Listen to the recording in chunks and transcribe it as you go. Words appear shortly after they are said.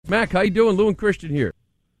Mac, how you doing? Lou and Christian here.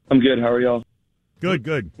 I'm good. How are y'all?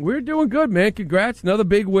 Good. We're doing good, man. Congrats. Another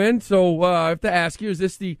big win. So I have to ask you, is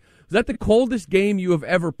that the coldest game you have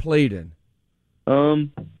ever played in?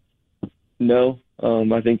 No.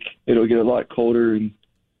 I think it'll get a lot colder, and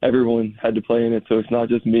everyone had to play in it, so it's not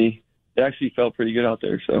just me. It actually felt pretty good out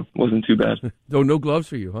there, so it wasn't too bad. So no gloves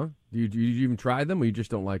for you, huh? Do you even try them, or you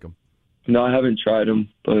just don't like them? No, I haven't tried them,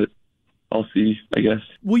 but I'll see, I guess.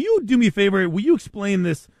 Will you do me a favor? Will you explain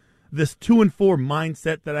this 2-4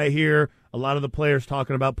 mindset that I hear a lot of the players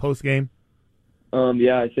talking about post-game?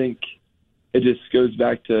 Yeah, I think it just goes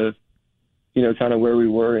back to, kind of where we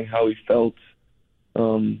were and how we felt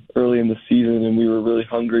early in the season, and we were really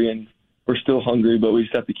hungry, and we're still hungry, but we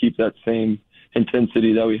just have to keep that same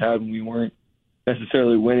intensity that we had when we weren't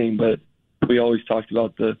necessarily winning, but we always talked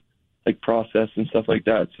about the process and stuff like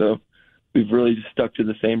that. So we've really just stuck to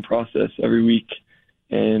the same process every week,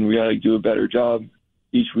 and we got to do a better job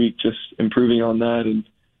each week, just improving on that and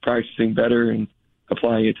practicing better and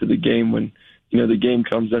applying it to the game. When the game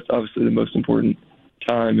comes, that's obviously the most important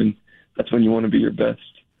time, and that's when you want to be your best.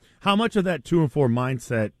 How much of that 2-4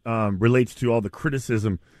 mindset relates to all the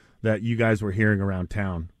criticism that you guys were hearing around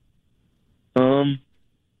town?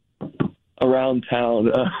 Around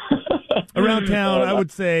town. Around town, I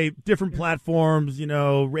would say different platforms,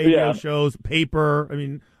 radio shows,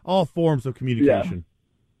 paper, all forms of communication.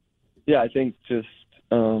 Yeah, I think just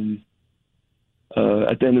at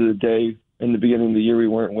the end of the day, in the beginning of the year, we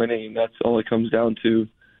weren't winning. That's all it comes down to.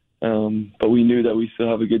 But we knew that we still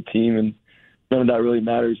have a good team, and none of that really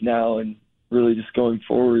matters now. And really just going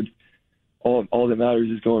forward, all that matters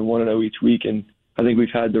is going 1-0 each week. And I think we've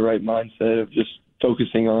had the right mindset of just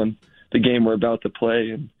focusing on the game we're about to play,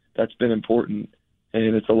 and that's been important.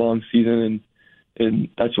 And it's a long season, and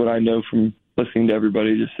that's what I know from listening to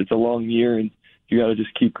everybody. Just it's a long year, and you got to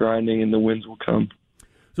just keep grinding, and the wins will come.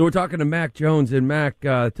 So we're talking to Mac Jones, and Mac,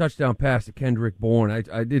 touchdown pass to Kendrick Bourne.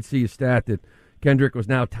 I did see a stat that Kendrick was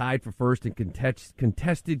now tied for first in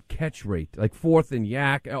contested catch rate, like fourth in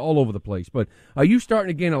yak, all over the place. But are you starting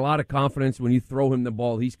to gain a lot of confidence when you throw him the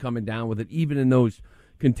ball, he's coming down with it, even in those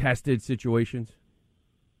contested situations?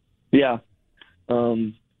 Yeah.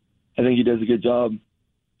 I think he does a good job,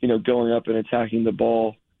 going up and attacking the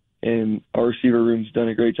ball. And our receiver room's done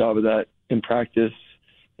a great job of that in practice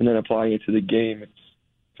and then applying it to the game. It's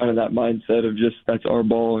kind of that mindset of just that's our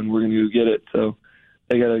ball and we're going to go get it. So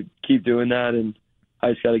they got to keep doing that, and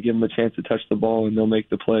I just got to give them a chance to touch the ball and they'll make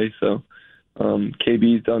the play. So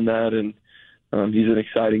KB's done that, and he's an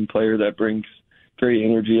exciting player that brings great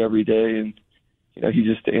energy every day, and he's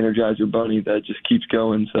just the Energizer Bunny that just keeps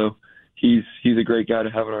going. So he's a great guy to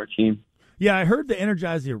have on our team. Yeah, I heard the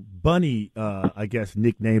Energizer Bunny,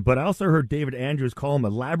 nickname, but I also heard David Andrews call him a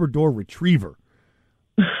Labrador Retriever.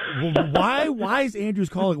 Why is Andrews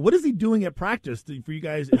calling? What is he doing at practice for you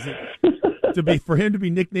guys? Is it for him to be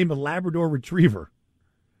nicknamed a Labrador Retriever?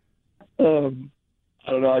 I don't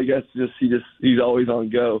know. I guess he's always on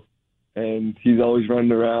go, and he's always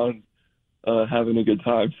running around, having a good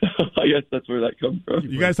time. So I guess that's where that comes from.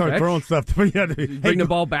 You guys aren't throwing stuff to me. Bring the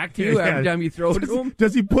ball back to you every time you throw it to him?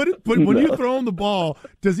 Does he put it when you throw him the ball?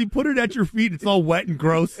 Does he put it at your feet? It's all wet and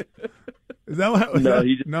gross. Is that what?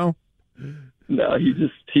 No. No, he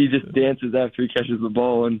just dances after he catches the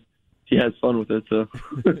ball, and he has fun with it. So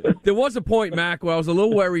there was a point, Mac, where I was a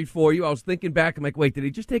little worried for you. I was thinking back, I'm like, wait, did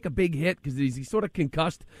he just take a big hit? Because he's sort of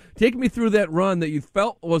concussed. Take me through that run that you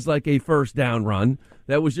felt was like a first down run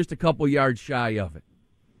that was just a couple yards shy of it.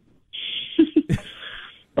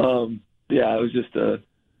 Yeah, it was just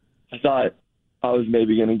I thought I was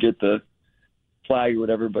maybe going to get the flag or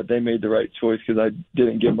whatever, but they made the right choice because I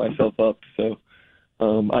didn't give myself up. So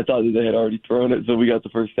I thought that they had already thrown it, so we got the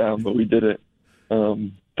first down, but we did it.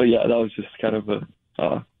 But yeah, that was just kind of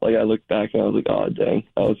I looked back and I was like, oh dang,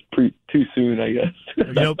 that was too soon, I guess.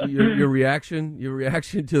 Your reaction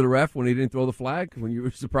to the ref when he didn't throw the flag, when you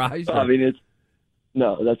were surprised? I mean,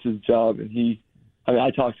 no, that's his job, and I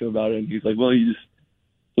talked to him about it, and he's like, well, you just,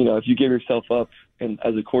 if you give yourself up and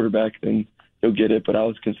as a quarterback, then you'll get it. But I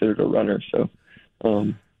was considered a runner, so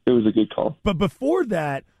it was a good call. But before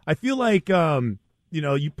that, I feel like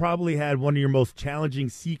you probably had one of your most challenging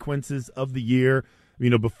sequences of the year.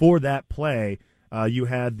 Before that play, you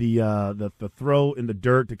had the throw in the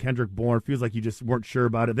dirt to Kendrick Bourne. Feels like you just weren't sure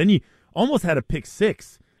about it. Then you almost had a pick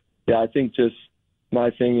six. Yeah, I think just my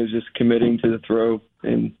thing is just committing to the throw.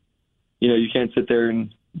 And, you can't sit there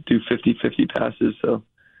and do 50-50 passes. So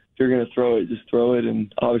if you're going to throw it, just throw it.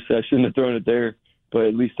 And obviously I shouldn't have thrown it there, but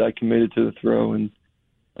at least I committed to the throw. And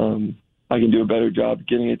I can do a better job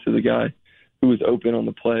getting it to the guy who was open on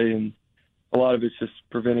the play. And a lot of it's just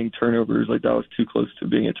preventing turnovers. Like that was too close to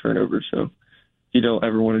being a turnover, so you don't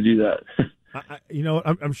ever want to do that.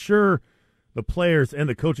 I'm sure the players and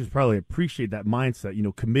the coaches probably appreciate that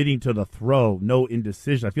mindset. Committing to the throw, no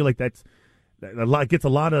indecision. I feel like that gets a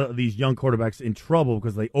lot of these young quarterbacks in trouble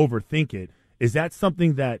because they overthink it. Is that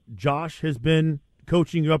something that Josh has been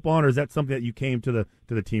coaching you up on, or is that something that you came to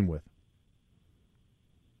the team with?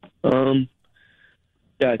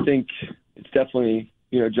 Yeah, I think it's definitely,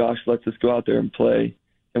 Josh lets us go out there and play,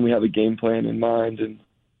 and we have a game plan in mind, and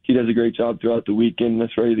he does a great job throughout the weekend.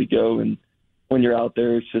 That's ready to go, and when you're out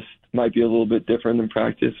there, it's just might be a little bit different than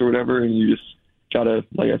practice or whatever, and you just gotta,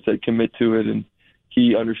 like I said, commit to it. And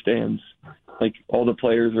he understands. Like all the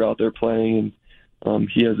players are out there playing, and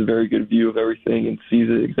he has a very good view of everything and sees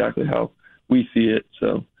it exactly how we see it.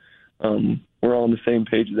 So we're all on the same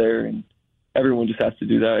page there, and everyone just has to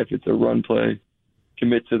do that. If it's a run play,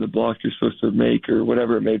 commit to the block you're supposed to make or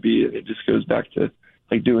whatever it may be. It just goes back to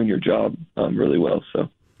like doing your job really well. So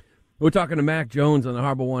we're talking to Mac Jones on the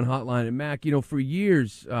Harbor One Hotline. And Mac, for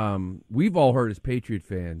years we've all heard as Patriot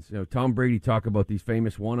fans, Tom Brady talk about these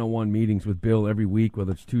famous one-on-one meetings with Bill every week,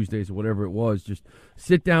 whether it's Tuesdays or whatever it was. Just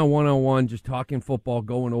sit down one-on-one, just talking football,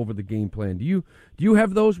 going over the game plan. Do you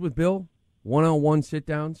have those with Bill? One-on-one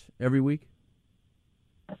sit-downs every week?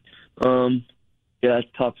 Yeah, that's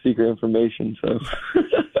top secret information. So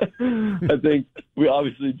I think we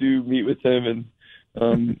obviously do meet with him,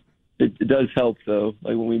 and it does help though.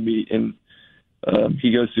 Like when we meet and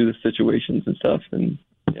he goes through the situations and stuff, and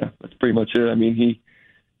yeah, that's pretty much it. I mean, he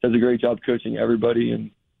does a great job coaching everybody,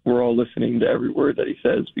 and we're all listening to every word that he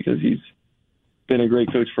says because he's been a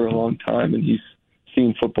great coach for a long time, and he's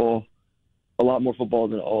seen football, a lot more football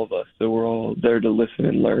than all of us. So we're all there to listen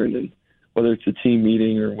and learn, and whether it's a team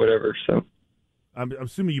meeting or whatever. So I'm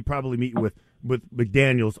assuming you probably meet with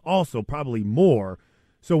McDaniels also, probably more.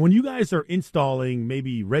 So when you guys are installing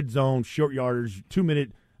maybe red zone, short yardage,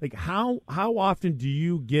 2-minute, like how often do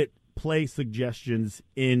you get play suggestions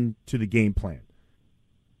into the game plan?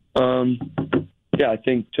 Yeah, I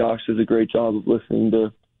think Josh does a great job of listening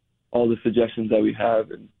to all the suggestions that we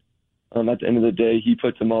have, and at the end of the day, he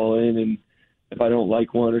puts them all in. And if I don't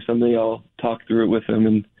like one or something, I'll talk through it with him,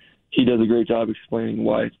 and he does a great job explaining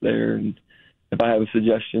why it's there. And if I have a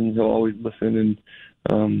suggestion, he'll always listen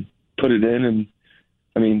and put it in. And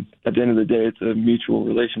I mean, at the end of the day, it's a mutual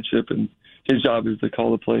relationship, and his job is to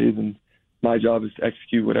call the plays, and my job is to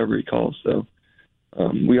execute whatever he calls. So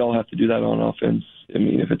we all have to do that on offense. I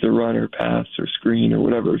mean, if it's a run or pass or screen or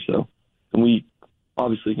whatever. So, and we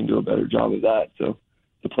obviously can do a better job of that. So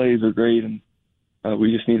the plays are great, and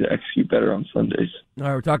we just need to execute better on Sundays. All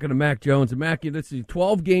right, we're talking to Mac Jones. And Mac, this is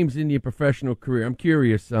 12 games into your professional career. I'm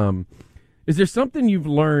curious, is there something you've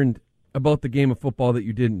learned about the game of football that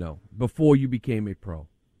you didn't know before you became a pro?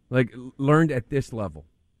 Like, learned at this level?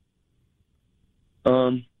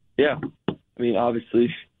 Yeah. I mean,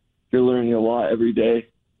 obviously, you're learning a lot every day,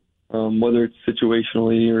 whether it's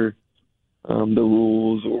situationally or the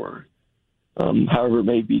rules or however it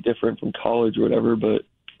may be different from college or whatever. But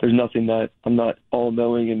there's nothing that I'm not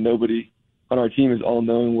all-knowing, and nobody on our team is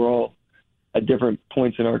all-knowing. We're all at different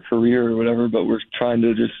points in our career or whatever, but we're trying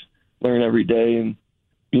to just learn every day. And,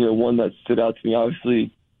 one that stood out to me,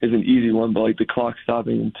 obviously, is an easy one, but like the clock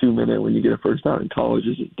stopping in 2 minutes when you get a first down in college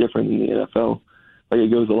is different than the NFL. Like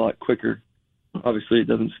it goes a lot quicker. Obviously, it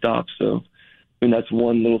doesn't stop. So, I mean, that's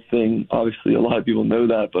one little thing. Obviously, a lot of people know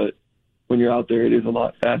that, but when you're out there, it is a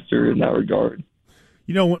lot faster in that regard.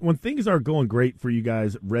 When things are going great for you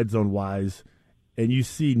guys, red zone wise, and you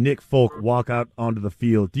see Nick Folk walk out onto the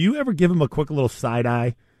field, do you ever give him a quick little side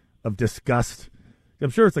eye of disgust? I'm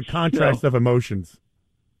sure it's a contrast of emotions.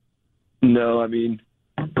 No, I mean,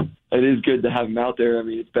 it is good to have him out there. I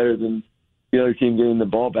mean, it's better than the other team getting the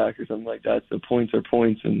ball back or something like that. So points are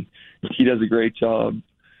points, and he does a great job.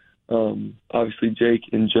 Obviously, Jake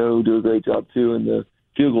and Joe do a great job too, and the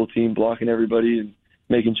field goal team blocking everybody and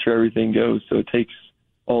making sure everything goes. So it takes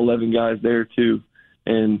all 11 guys there too.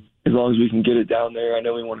 And as long as we can get it down there, I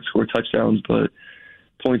know we want to score touchdowns, but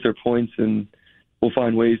points are points, and we'll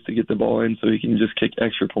find ways to get the ball in so he can just kick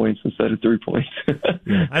extra points instead of 3 points.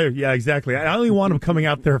 Yeah, exactly. I only want him coming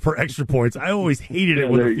out there for extra points. I always hated it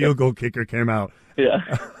when the field goal kicker came out. Yeah.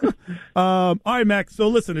 All right, Mac. So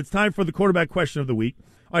listen, it's time for the quarterback question of the week.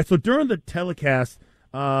 All right, so during the telecast,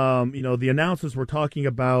 the announcers were talking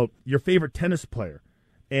about your favorite tennis player.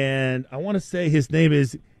 And I want to say his name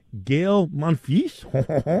is Gael Monfils.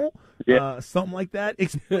 Yeah. Something like that.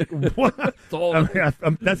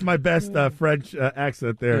 That's my best French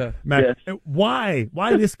accent there, yeah. Mac. Yeah. Why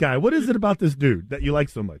this guy? What is it about this dude that you like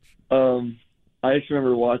so much? I just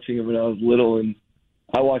remember watching him when I was little, and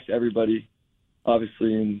I watched everybody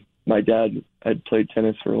obviously, and my dad had played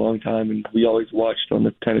tennis for a long time, and we always watched on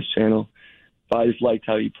the tennis channel. But I just liked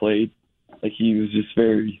how he played. Like, he was just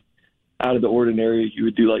very out of the ordinary. He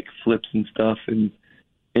would do like flips and stuff, and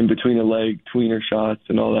in between the leg, tweener shots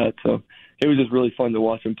and all that. So it was just really fun to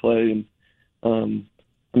watch him play. And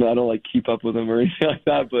I mean, I don't like keep up with him or anything like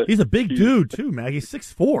that, but he's a big dude too, Mag. He's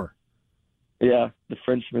 6'4". Yeah, the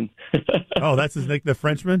Frenchman. Oh, that's his nick, the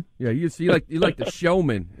Frenchman? Yeah, you like the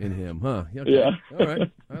showman in him, huh? Okay. Yeah. All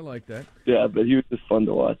right. I like that. Yeah, but he was just fun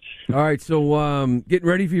to watch. All right, so getting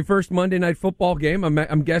ready for your first Monday Night Football game.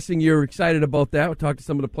 I'm guessing you're excited about that. We'll talk to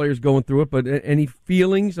some of the players going through it, but any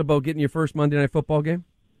feelings about getting your first Monday Night Football game?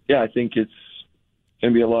 Yeah, I think it's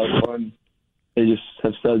going to be a lot of fun. They just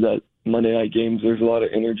have said that Monday night games, there's a lot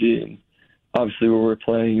of energy, and obviously where we're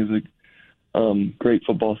playing is a great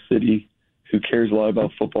football city who cares a lot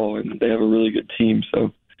about football, and they have a really good team.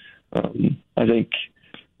 So I think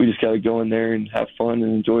we just got to go in there and have fun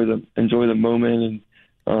and enjoy the moment.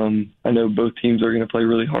 And I know both teams are going to play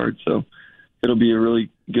really hard, so it'll be a really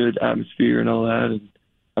good atmosphere and all that. And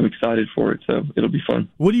I'm excited for it, so it'll be fun.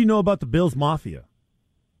 What do you know about the Bills Mafia?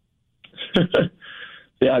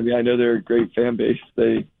 Yeah, I mean, I know they're a great fan base.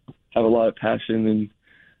 They have a lot of passion,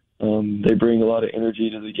 and they bring a lot of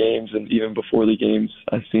energy to the games, and even before the games,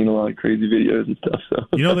 I've seen a lot of crazy videos and stuff. So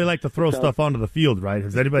you know they like to throw stuff onto the field, right?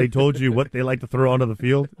 Has anybody told you what they like to throw onto the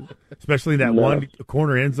field, especially that one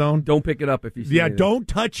corner end zone? Don't pick it up if you see anything. Don't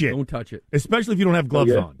touch it. Don't touch it, especially if you don't have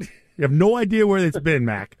gloves on. You have no idea where it's been,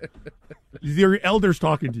 Mac. Your elders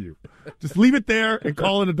talking to you. Just leave it there and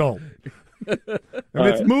call an adult. If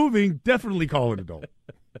it's moving, definitely call an adult.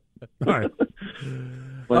 All right.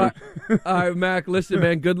 All right, Mac, listen,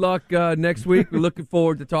 man, good luck next week. We're looking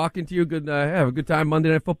forward to talking to you. Have a good time Monday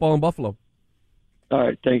Night Football in Buffalo. All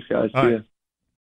right, thanks, guys. See ya.